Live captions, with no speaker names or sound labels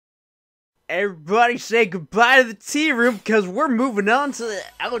Everybody say goodbye to the tea room because we're moving on to the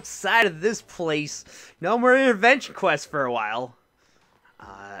outside of this place. No more intervention quests for a while.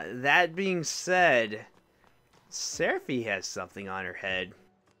 That being said, Seraphie has something on her head.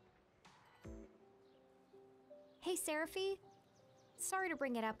 Hey, Seraphie. Sorry to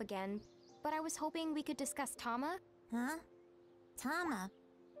bring it up again, but I was hoping we could discuss Tama. Huh? Tama?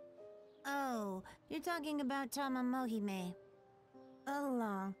 Oh, you're talking about Tama Mohime. A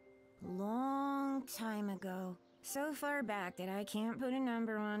long time ago. So far back that I can't put a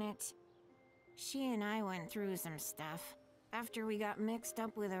number on it. She and I went through some stuff after we got mixed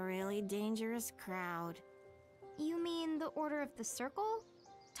up with a really dangerous crowd. You mean the Order of the Circle?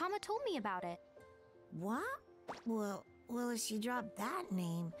 Tama told me about it. What? Well, if she dropped that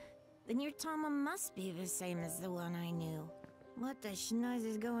name, then your Tama must be the same as the one I knew. What the schnoz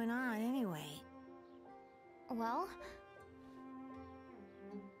is going on anyway? Well...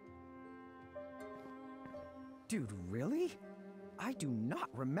 Dude, really? I do not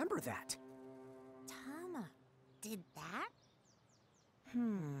remember that. Tama did that?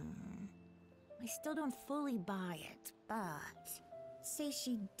 I still don't fully buy it, but... say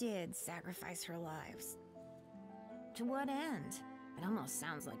she did sacrifice her lives. To what end? It almost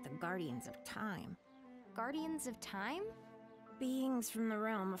sounds like the Guardians of Time. Guardians of Time? Beings from the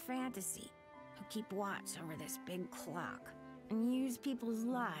realm of fantasy, who keep watch over this big clock, and use people's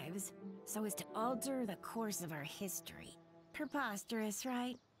lives so as to alter the course of our history. Preposterous,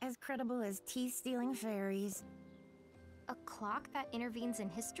 right? As credible as teeth-stealing fairies. A clock that intervenes in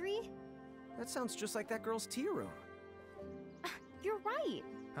history? That sounds just like that girl's tea room. You're right!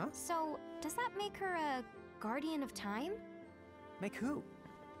 Huh? So, does that make her a Guardian of Time? Make who?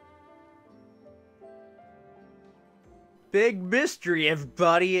 Big mystery,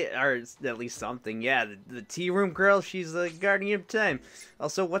 everybody, or at least something. Yeah, the tea room girl, she's the guardian of time.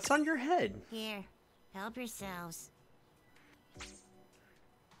 Also, what's on your head? Here, help yourselves.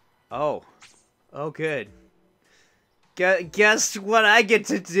 Oh, good. Guess what I get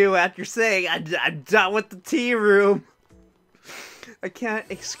to do after saying I'm done with the tea room. I can't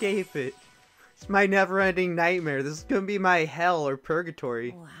escape it. It's my never-ending nightmare. This is gonna be my hell or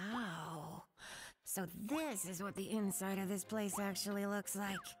purgatory. Wow. So this is what the inside of this place actually looks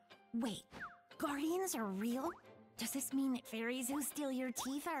like. Wait, guardians are real? Does this mean that fairies who steal your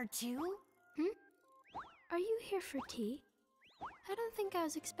teeth are too? Are you here for tea? I don't think I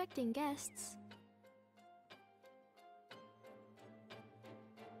was expecting guests.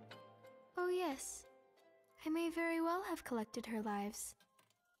 Oh yes, I may very well have collected her lives.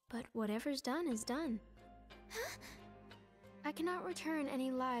 But whatever's done is done. I cannot return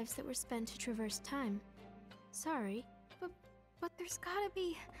any lives that were spent to traverse time. Sorry, but there's gotta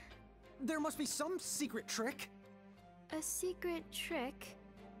be... There must be some secret trick. a secret trick.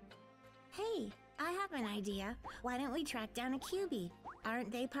 Hey, I have an idea. Why don't we track down a QB?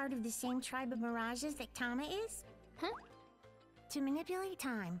 Aren't they part of the same tribe of mirages that Tama is? Huh? To manipulate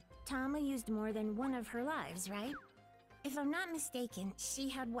time, Tama used more than one of her lives, right? If I'm not mistaken, she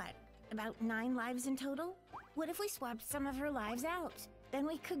had what? About 9 lives in total? What if we swapped some of her lives out? Then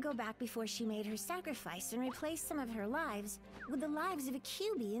we could go back before she made her sacrifice and replace some of her lives with the lives of a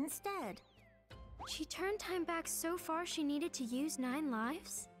QB instead. She turned time back so far she needed to use 9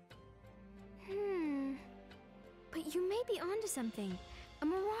 lives? But you may be onto something. A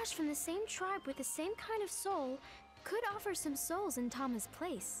mirage from the same tribe with the same kind of soul could offer some souls in Tama's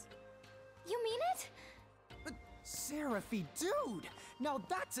place. You mean it? Seraphie, dude! Now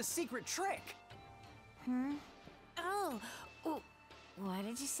that's a secret trick! Oh, what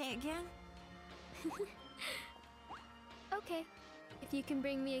did you say again? Okay, if you can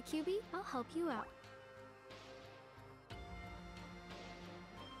bring me a QB, I'll help you out.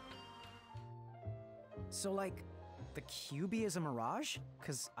 So, like, the QB is a mirage?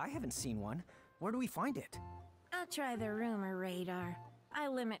 Cause I haven't seen one. Where do we find it? I'll try the rumor radar. I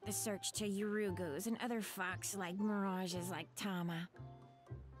limit the search to Urugos and other fox-like mirages like Tama.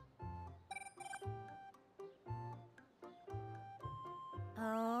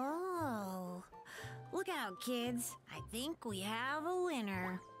 Oh, look out, kids. I think we have a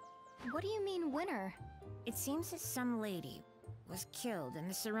winner. What do you mean, winner? It seems that some lady was killed in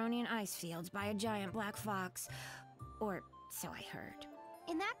the Ceronian ice fields by a giant black fox. Or so I heard.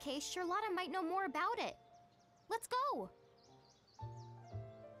 In that case, Charlotta might know more about it. Let's go!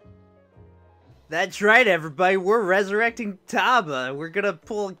 That's right, everybody. We're resurrecting Tama. We're gonna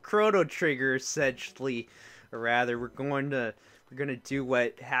pull a Chrono Trigger, essentially, or rather, we're gonna do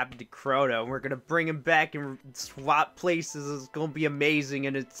what happened to Chrono. We're gonna bring him back and swap places. It's gonna be amazing,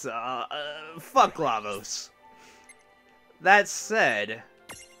 and it's fuck Lavos. That said,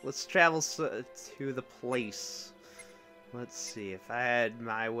 let's travel to the place. Let's see, if I had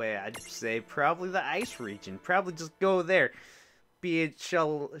my way, I'd say probably the ice region. Probably just go there. Be it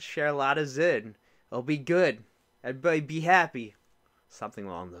Charlotta's Inn. It'll be good. Everybody be happy. Something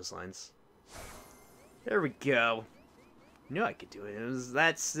along those lines. There we go. Knew I could do it. It was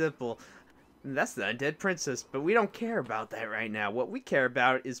that simple. That's the undead princess, but we don't care about that right now. What we care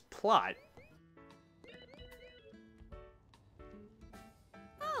about is plot.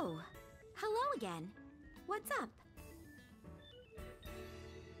 Oh, hello again. What's up?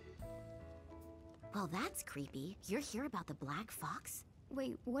 Well, that's creepy. You're here about the Black Fox?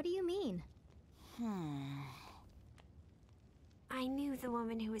 Wait, what do you mean? I knew the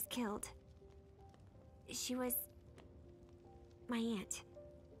woman who was killed. She was my aunt.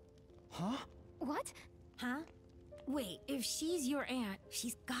 Huh? What? Huh? Wait, if she's your aunt,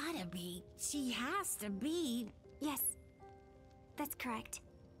 she's gotta be. She has to be. Yes, that's correct.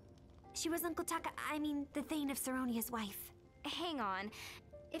 She was Uncle Taka, I mean, the Thane of Saronia's wife. Hang on.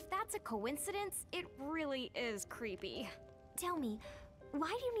 If that's a coincidence, it really is creepy. Tell me, why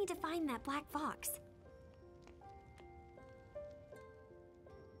do you need to find that black fox?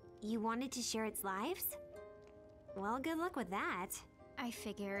 You wanted to share its lives? Well, good luck with that. I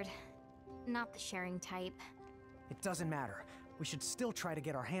figured. Not the sharing type. It doesn't matter. We should still try to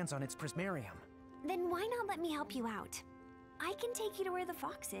get our hands on its prismarium. Then why not let me help you out? I can take you to where the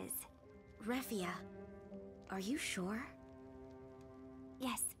fox is. Refia, are you sure?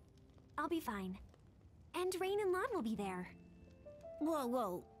 Yes, I'll be fine. And Rain and Lon will be there. Whoa,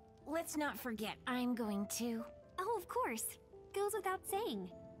 whoa. Let's not forget, I'm going to. Oh, of course. Goes without saying.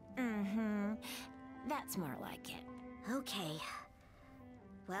 Mm-hmm. That's more like it. Okay.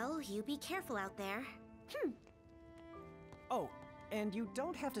 Well, you be careful out there. Oh, and you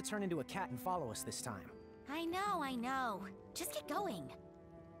don't have to turn into a cat and follow us this time. I know. Just get going.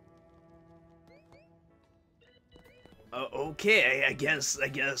 Okay, I guess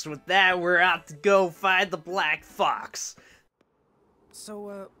with that, we're out to go find the Black Fox.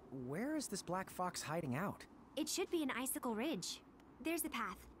 So, where is this Black Fox hiding out? It should be an icicle ridge. There's a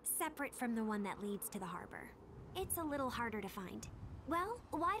path, separate from the one that leads to the harbor. It's a little harder to find. Well,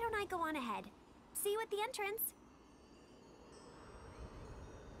 why don't I go on ahead? See you at the entrance.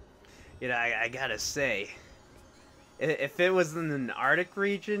 You know, I gotta say, if it was in an Arctic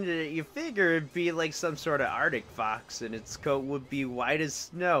region, you figure it'd be like some sort of Arctic fox, and its coat would be white as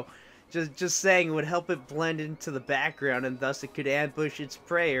snow. Just saying, it would help it blend into the background, and thus it could ambush its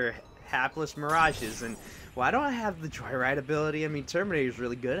prey or hapless mirages. And why don't I have the joyride ability? I mean, Terminator's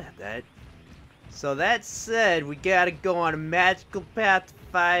really good at that. So that said, we gotta go on a magical path to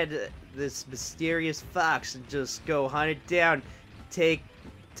find this mysterious fox and just go hunt it down, take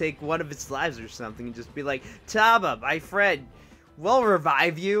one of its lives or something, and just be like, Tama, my friend, we'll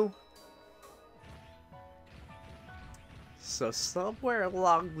revive you. So somewhere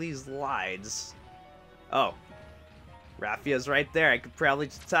along these lines, oh, Rafia's right there. I could probably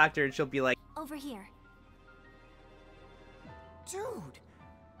just talk to her and she'll be like, Over here. Dude,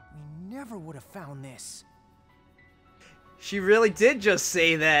 we never would have found this. she really did just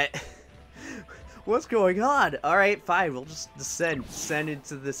say that. What's going on? Alright, fine, we'll just descend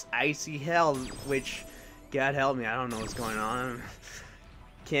into this icy hell, which, God help me, I don't know what's going on.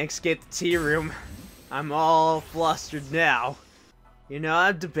 Can't escape the tea room. I'm all flustered now. You know,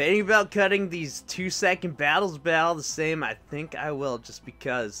 I'm debating about cutting these 2-second battles, but all the same, I think I will, just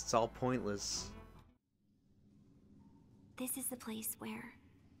because it's all pointless. This is the place where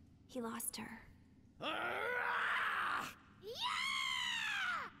he lost her.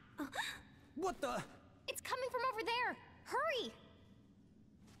 What the? It's coming from over there! Hurry!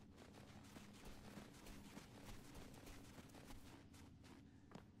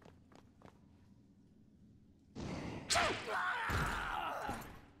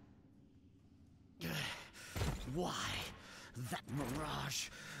 Why? That mirage.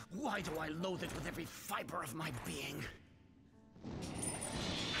 Why do I loathe it with every fiber of my being?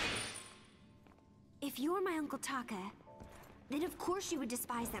 If you were my Uncle Taka, then of course you would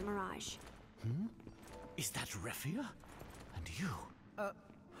despise that mirage. Is that Refia? And you?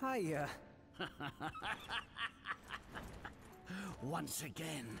 Hi, Once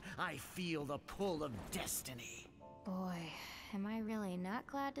again, I feel the pull of destiny. Boy, am I really not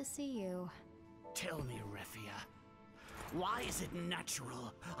glad to see you. Tell me, Refia, why is it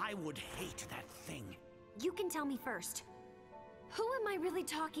natural I would hate that thing? You can tell me first. Who am I really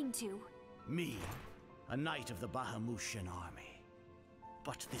talking to? Me, a knight of the Bahamutian army.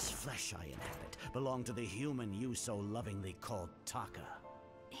 But this flesh I inhabit belonged to the human you so lovingly called Taka.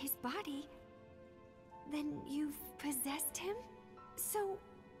 His body? Then you've possessed him? So,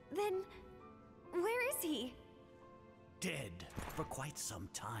 Then, where is he? Dead for quite some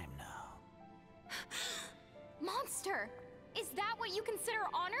time now. Monster! Is that what you consider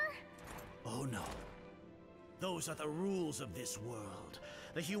honor? Oh no. Those are the rules of this world.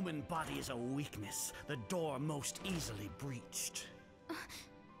 The human body is a weakness, the door most easily breached.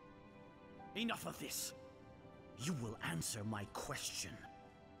 Enough of this. You will answer my question.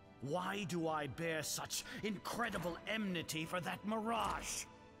 Why do I bear such incredible enmity for that mirage?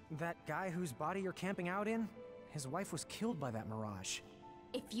 That guy whose body you're camping out in? His wife was killed by that mirage.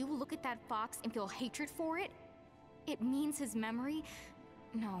 If you look at that fox and feel hatred for it, it means his memory...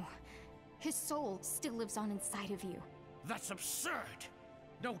 No. His soul still lives on inside of you. That's absurd!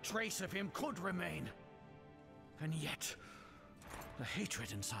 No trace of him could remain. And yet, the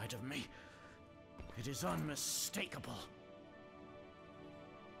hatred inside of me, it is unmistakable.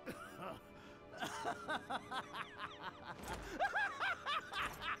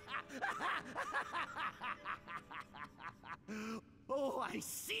 Oh, I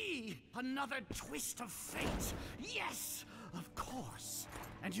see! Another twist of fate! Yes! Of course!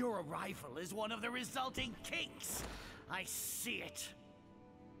 And your arrival is one of the resulting kinks! I see it!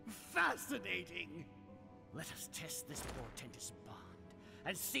 Fascinating! Let us test this portentous bond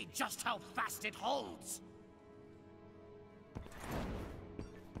and see just how fast it holds!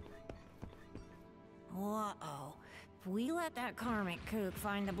 Whoa. If we let that karmic kook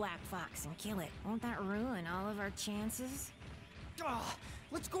find the black fox and kill it, won't that ruin all of our chances? Oh,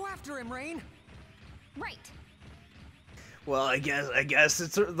 let's go after him, Rain! Right. Well, I guess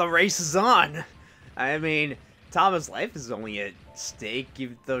the race is on. I mean, Tama's life is only at stake,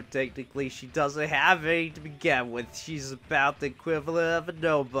 even though technically she doesn't have any to begin with. She's about the equivalent of a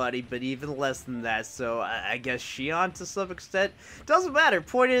nobody, but even less than that. So I guess Shion, to some extent, doesn't matter.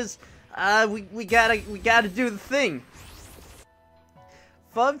 Point is, we gotta do the thing.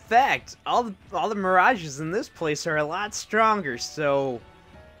 Fun fact: all the mirages in this place are a lot stronger. So,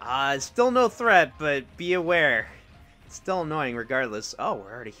 still no threat, but be aware. It's still annoying regardless. Oh,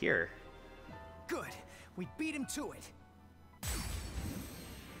 we're already here. Good. We beat him to it.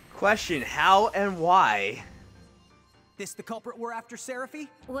 Question: how and why? This the culprit we're after, Seraphy?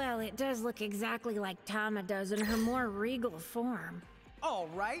 Well, it does look exactly like Tama does in her more regal form. All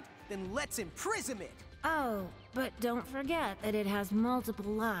right, then let's imprison it. Oh, but don't forget that it has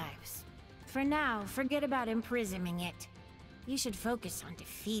multiple lives. For now, forget about imprisoning it. You should focus on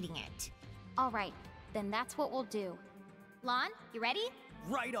defeating it. All right, then that's what we'll do. Lon, you ready?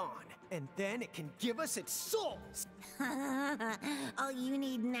 Right on. And then it can give us its souls. All you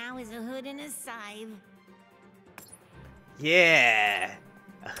need now is a hood and a scythe. Yeah,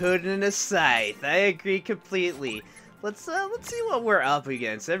 a hood and a scythe. I agree completely. Let's see what we're up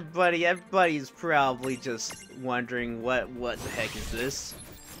against. Everybody's probably just wondering what the heck is this.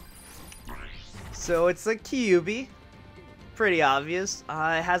 So it's a Kyuubi. Pretty obvious.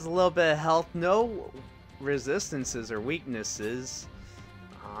 It has a little bit of health, no resistances or weaknesses.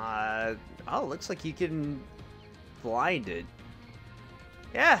 Oh, looks like you can blind it.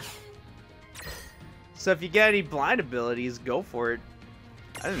 Yeah. So if you get any blind abilities, go for it.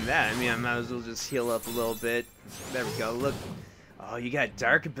 Other than that, I mean, I might as well just heal up a little bit. There we go. Look. Oh, you got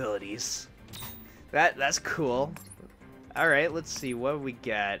dark abilities. That's cool. All right, let's see what we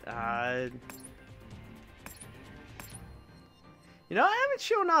got. You know, I haven't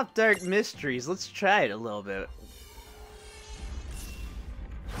shown off Dark Mysteries. Let's try it a little bit.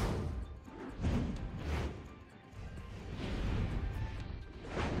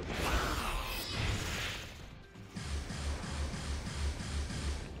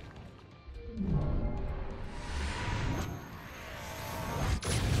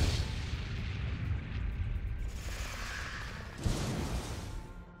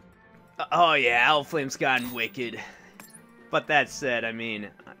 Oh yeah, Owl Flame's gotten wicked. But that said, I mean,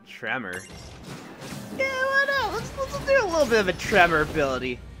 Tremor. Yeah, why not? Let's do a little bit of a Tremor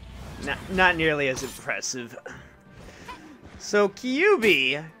ability. Not nearly as impressive. So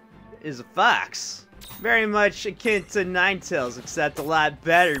Kyuubi is a fox. Very much akin to Ninetales, except a lot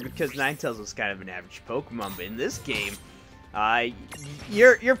better because Ninetales was kind of an average Pokemon. But in this game,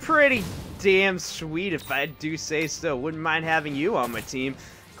 you're pretty damn sweet, if I do say so. Wouldn't mind having you on my team.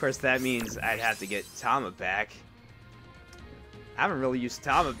 Of course, that means I'd have to get Tama back. I haven't really used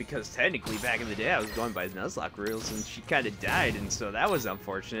Tama because technically back in the day I was going by Nuzlocke rules and she kind of died, and so that was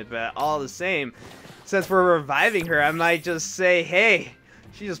unfortunate. But all the same, since we're reviving her, I might just say, hey,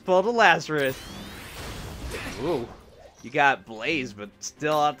 she just pulled a Lazarus. Ooh, you got Blaze, but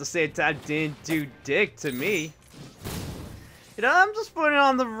still at the same time didn't do dick to me. You know, I'm just putting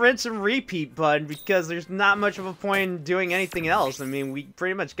on the rinse and repeat button because there's not much of a point in doing anything else. I mean, we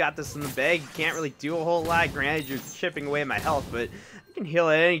pretty much got this in the bag. You can't really do a whole lot. Granted, you're chipping away my health, but I can heal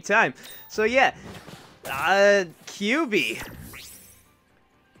at any time. So yeah, QB.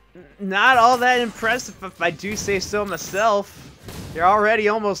 Not all that impressive if I do say so myself. You're already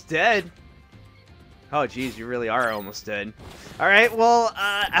almost dead. Oh geez, you really are almost dead. Alright, well,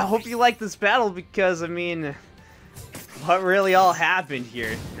 I hope you like this battle because, I mean, what really all happened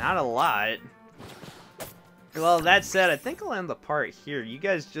here? Not a lot. Well, that said, I think I'll end the part here. You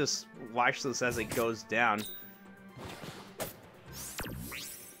guys just watch this as it goes down.